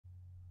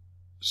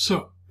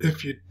So,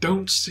 if you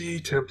don't see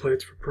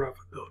templates for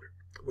Profit Builder,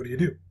 what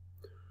do?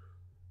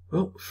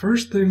 Well,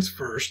 first things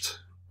first,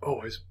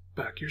 always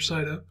back your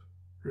site up,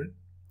 right?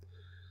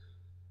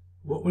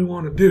 What we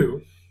want to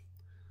do,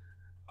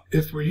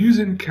 if we're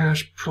using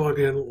cache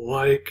plugin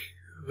like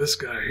this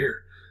guy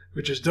here,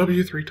 which is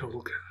W3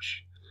 Total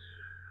Cache,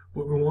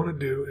 what we want to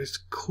do is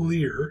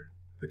clear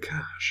the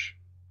cache.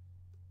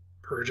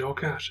 Purge all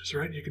caches,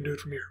 right? You can do it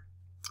from here.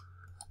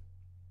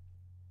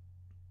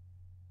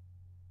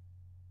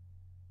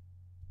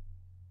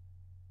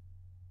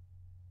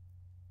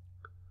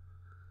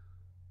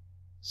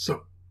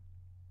 So,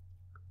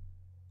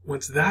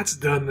 once that's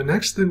done, the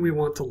next thing we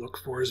want to look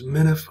for is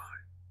minify.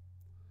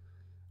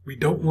 We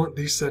don't want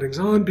these settings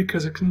on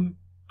because it can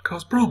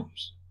cause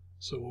problems.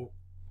 So we'll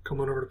come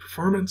on over to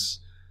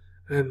Performance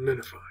and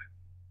minify.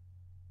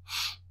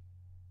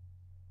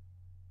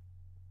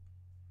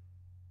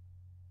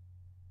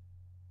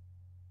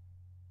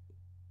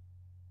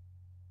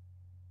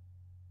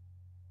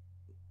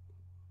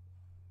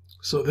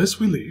 So this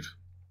we leave.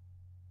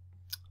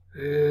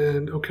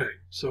 And okay,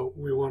 so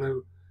we want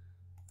to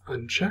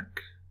uncheck,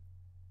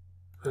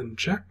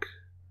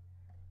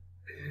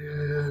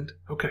 and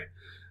okay,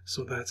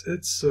 so that's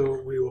it.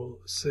 So we will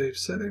save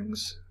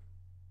settings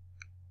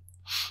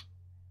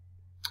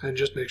and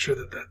just make sure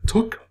that that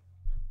took.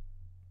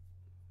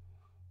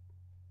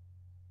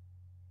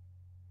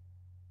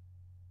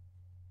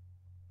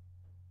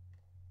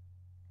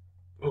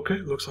 Okay,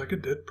 looks like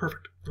it did.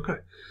 Perfect. Okay.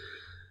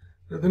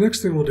 Now the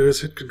next thing we'll do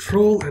is hit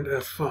Control and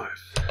F5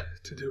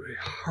 to do a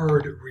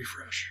hard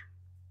refresh.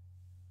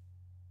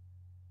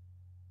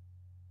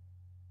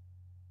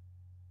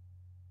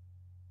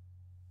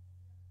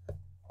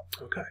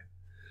 Okay.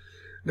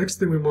 Next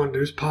thing we want to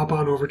do is pop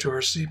on over to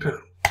our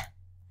cPanel.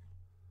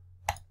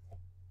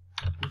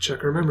 We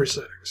check our memory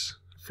settings.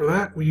 For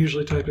that, we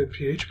usually type in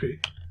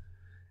PHP.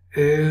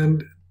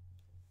 And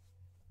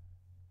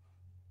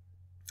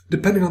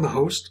depending on the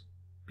host,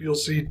 you'll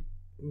see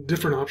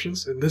different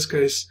options. In this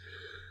case,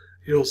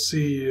 you'll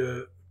see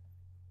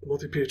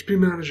Multi-PHP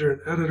Manager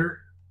and Editor.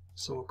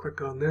 So I'll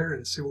click on there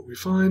and see what we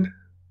find.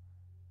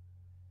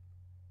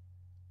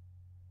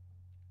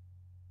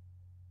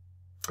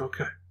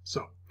 Okay,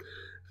 so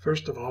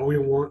first of all, we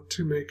want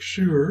to make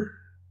sure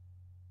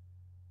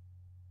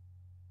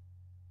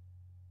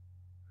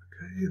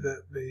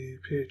that the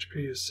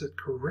PHP is set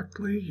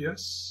correctly.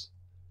 Yes.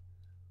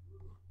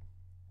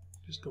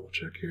 Just double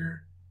check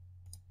here.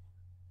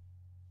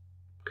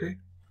 Okay,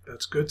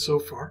 that's good so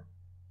far.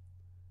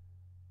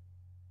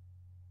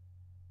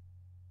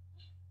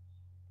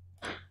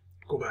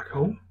 Go back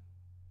home.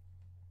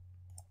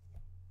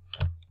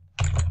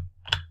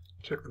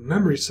 Check the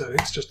memory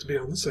settings just to be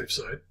on the safe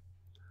side.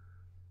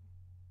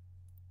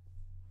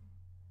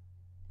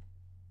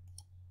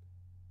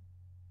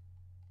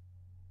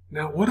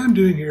 Now what I'm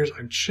doing here is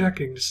I'm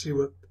checking to see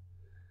what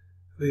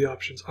the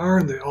options are,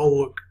 and they all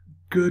look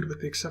good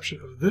with the exception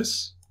of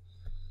this,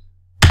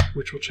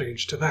 which will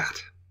change to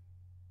that.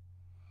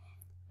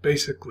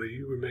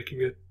 Basically, we're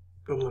making it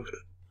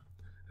unlimited.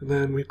 And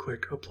then we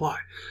click Apply.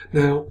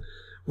 Now,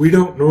 we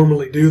don't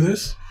normally do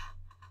this.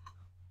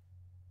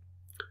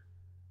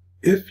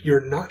 If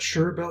you're not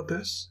sure about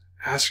this,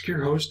 ask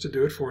your host to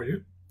do it for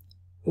you.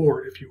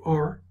 Or if you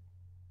are,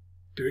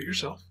 do it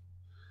yourself.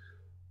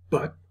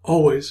 But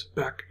always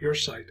back your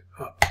site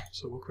up.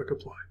 So we'll click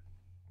Apply.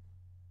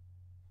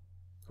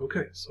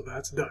 Okay, so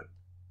that's done.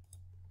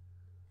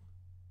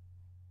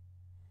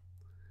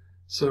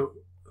 So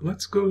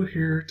let's go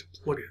here to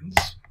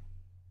Plugins.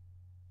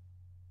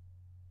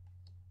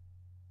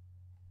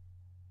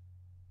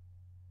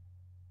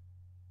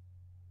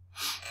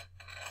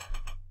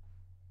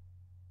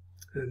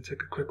 And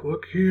take a quick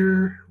look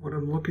here. What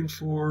I'm looking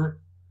for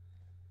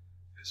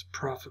is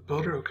Profit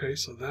Builder. Okay,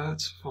 so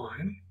that's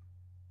fine.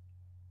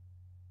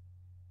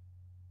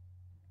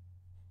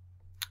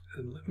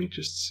 And let me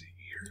just see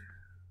here.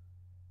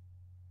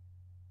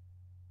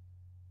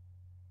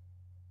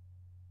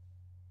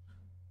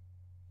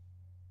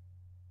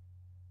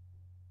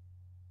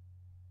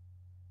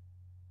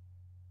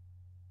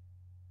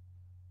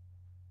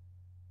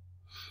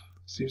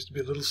 Seems to be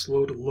a little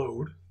slow to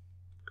load.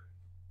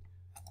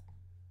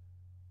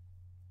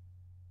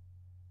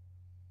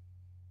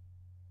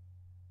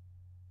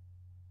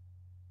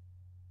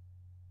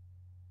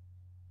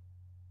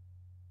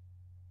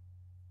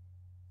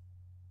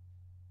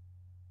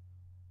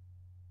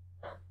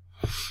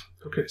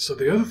 Okay, so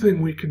the other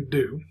thing we can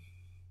do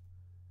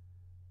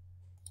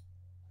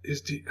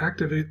is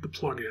deactivate the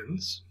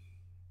plugins.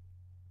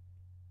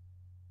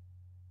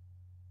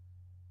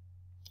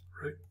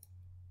 Right?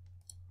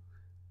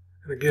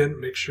 And again,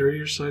 make sure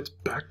your site's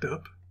backed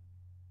up.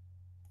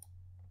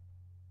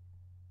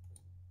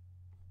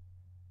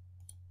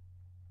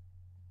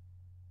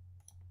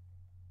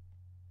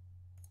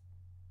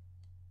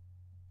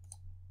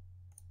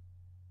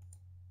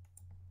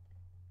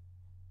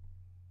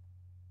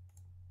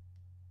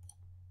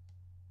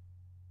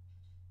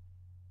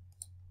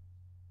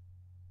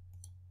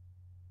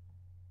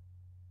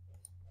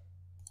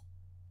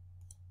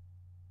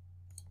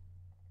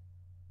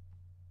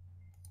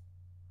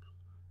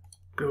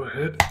 go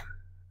ahead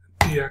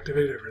and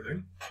deactivate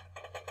everything.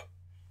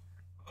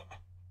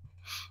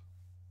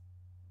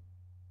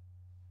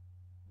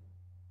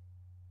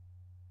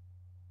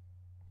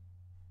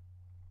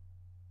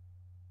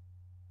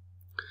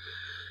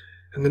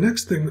 And the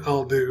next thing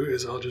I'll do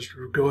is I'll just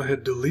go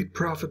ahead, delete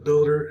Profit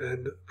Builder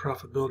and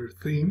Profit Builder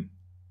theme,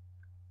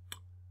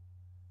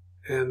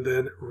 and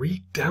then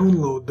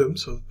re-download them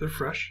so that they're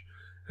fresh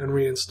and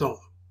reinstall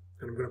them.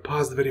 And I'm going to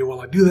pause the video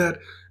while I do that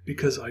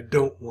because I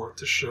don't want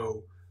to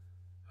show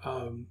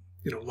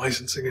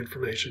licensing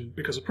information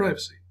because of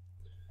privacy.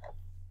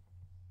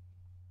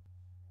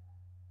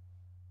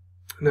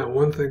 Now,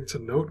 one thing to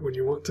note, when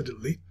you want to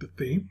delete the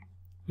theme,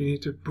 you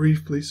need to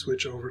briefly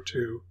switch over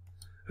to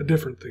a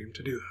different theme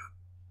to do that.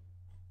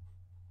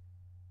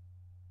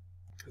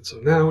 And so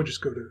now we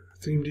just go to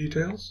Theme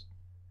Details,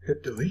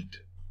 hit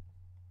Delete.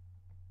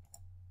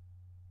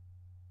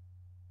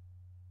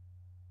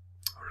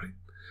 All right,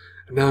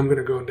 and now I'm going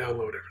to go and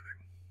download everything.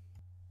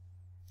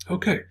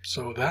 Okay,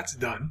 so that's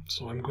done.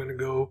 So I'm going to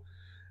go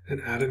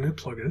and add a new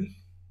plugin.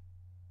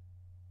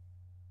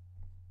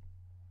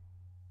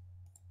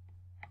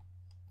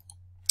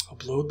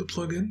 Upload the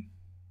plugin.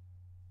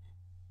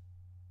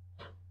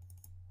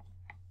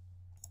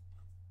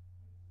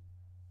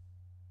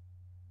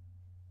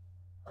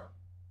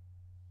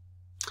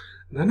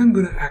 And then I'm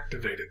going to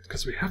activate it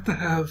because we have to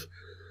have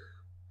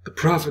the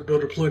Profit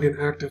Builder plugin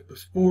active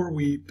before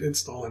we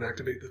install and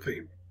activate the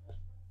theme.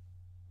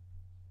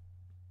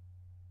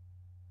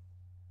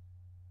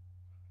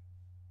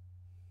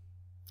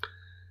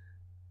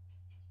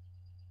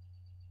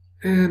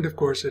 And of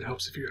course, it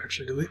helps if you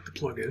actually delete the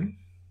plugin,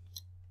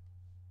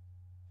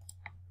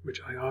 which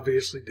I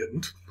obviously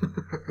didn't.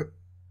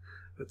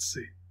 Let's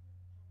see.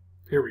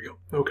 Here we go.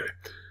 Okay.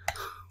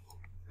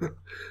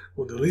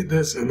 We'll delete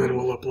this and then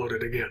we'll upload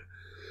it again.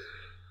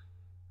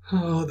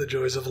 Oh, the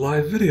joys of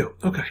live video.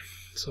 Okay,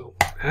 so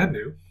add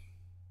new,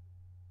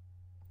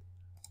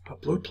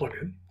 upload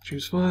plugin,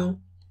 choose file,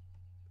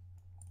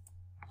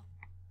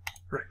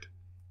 right.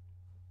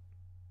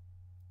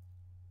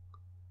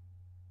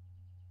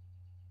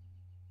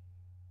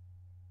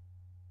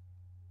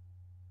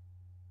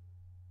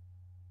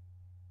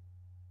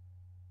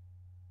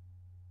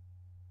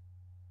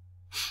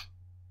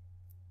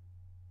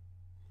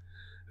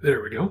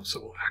 There we go, so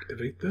we'll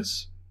activate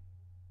this.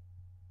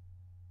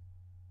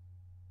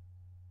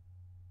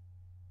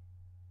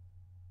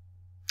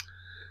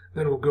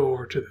 Then we'll go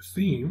over to the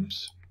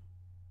themes.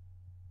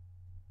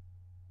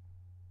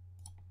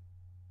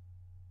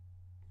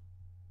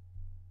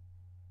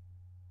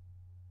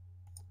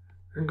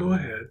 And go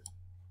ahead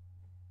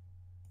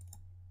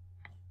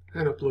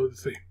and upload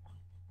the theme.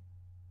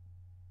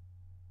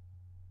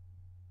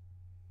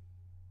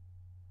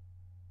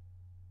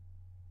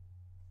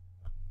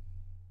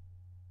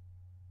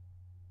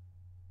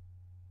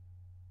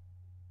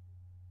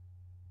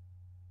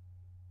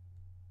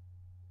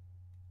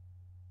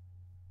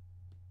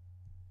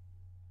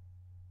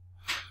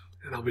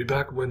 And I'll be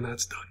back when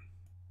that's done.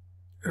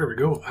 There we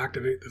go, we'll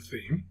activate the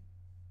theme.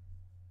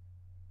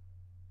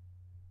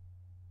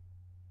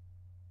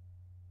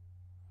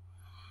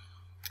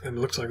 And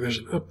it looks like there's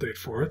an update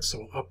for it,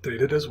 so we'll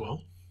update it as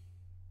well.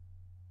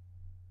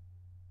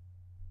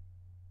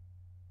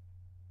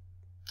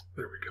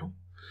 There we go.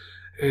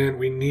 And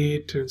we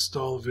need to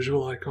install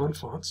visual icon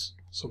fonts,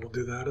 so we'll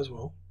do that as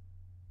well.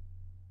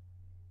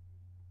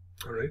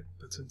 All right,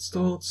 that's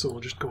installed, so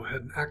we'll just go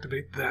ahead and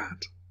activate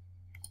that.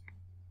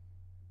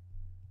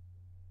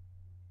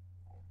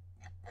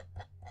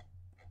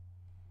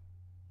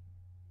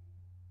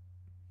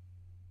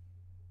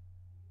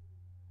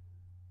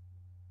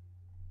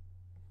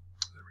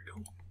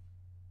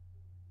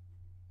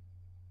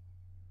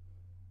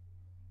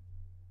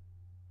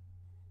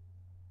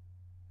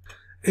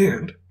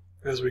 And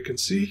as we can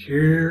see,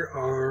 here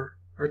are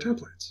our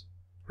templates,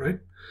 right?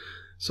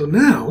 So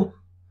now,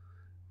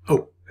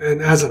 oh,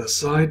 and as an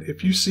aside,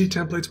 if you see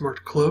templates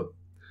marked club,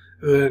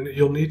 then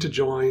you'll need to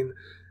join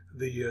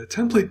the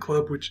template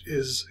club, which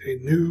is a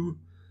new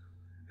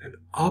and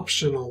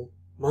optional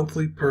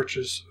monthly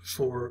purchase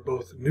for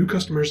both new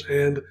customers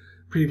and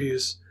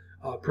previous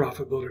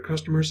Profit Builder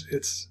customers.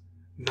 It's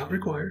not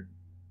required.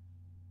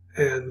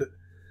 And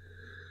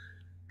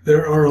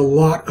there are a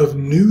lot of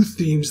new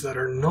themes that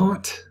are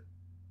not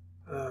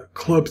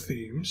club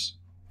themes,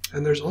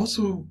 and there's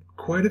also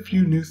quite a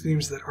few new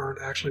themes that aren't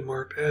actually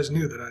marked as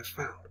new that I've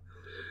found.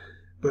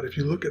 But if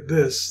you look at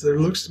this, there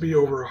looks to be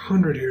over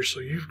 100 here, so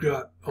you've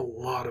got a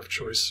lot of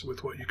choice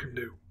with what you can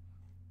do.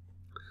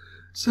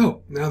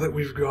 So now that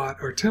we've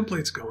got our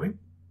templates going,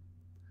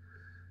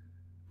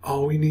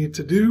 all we need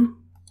to do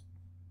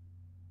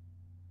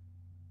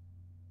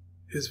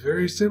is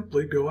very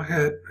simply go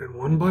ahead and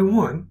one by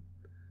one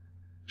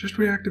just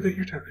reactivate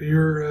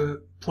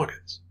your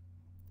plugins.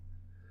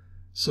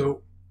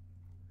 So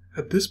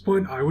at this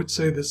point, I would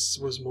say this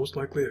was most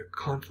likely a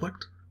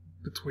conflict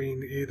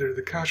between either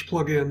the cache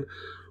plugin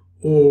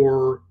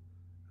or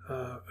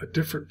a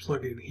different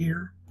plugin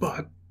here,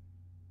 but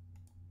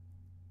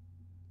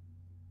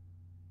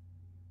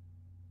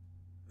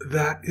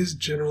that is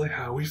generally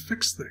how we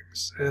fix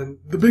things. And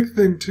the big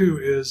thing too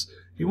is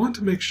you want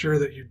to make sure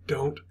that you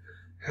don't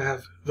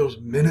have those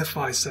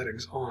minify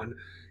settings on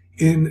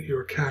in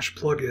your cache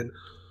plugin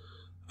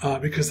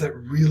because that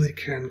really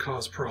can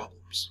cause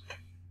problems.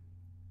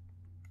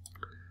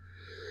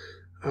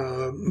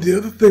 The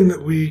other thing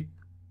that we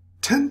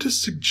tend to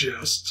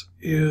suggest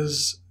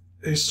is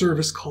a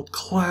service called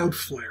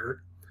Cloudflare,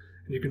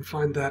 and you can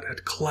find that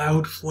at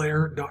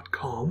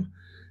cloudflare.com,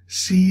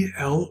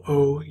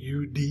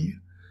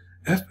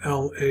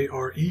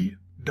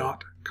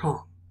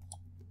 CLOUDFLARE.com.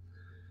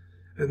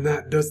 And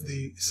that does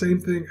the same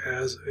thing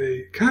as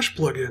a cache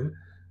plugin,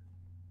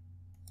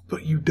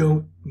 but you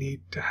don't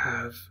need to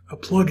have a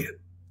plugin.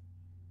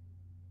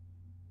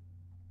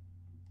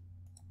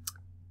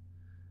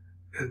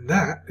 And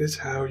that is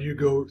how you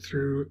go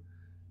through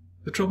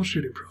the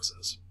troubleshooting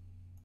process.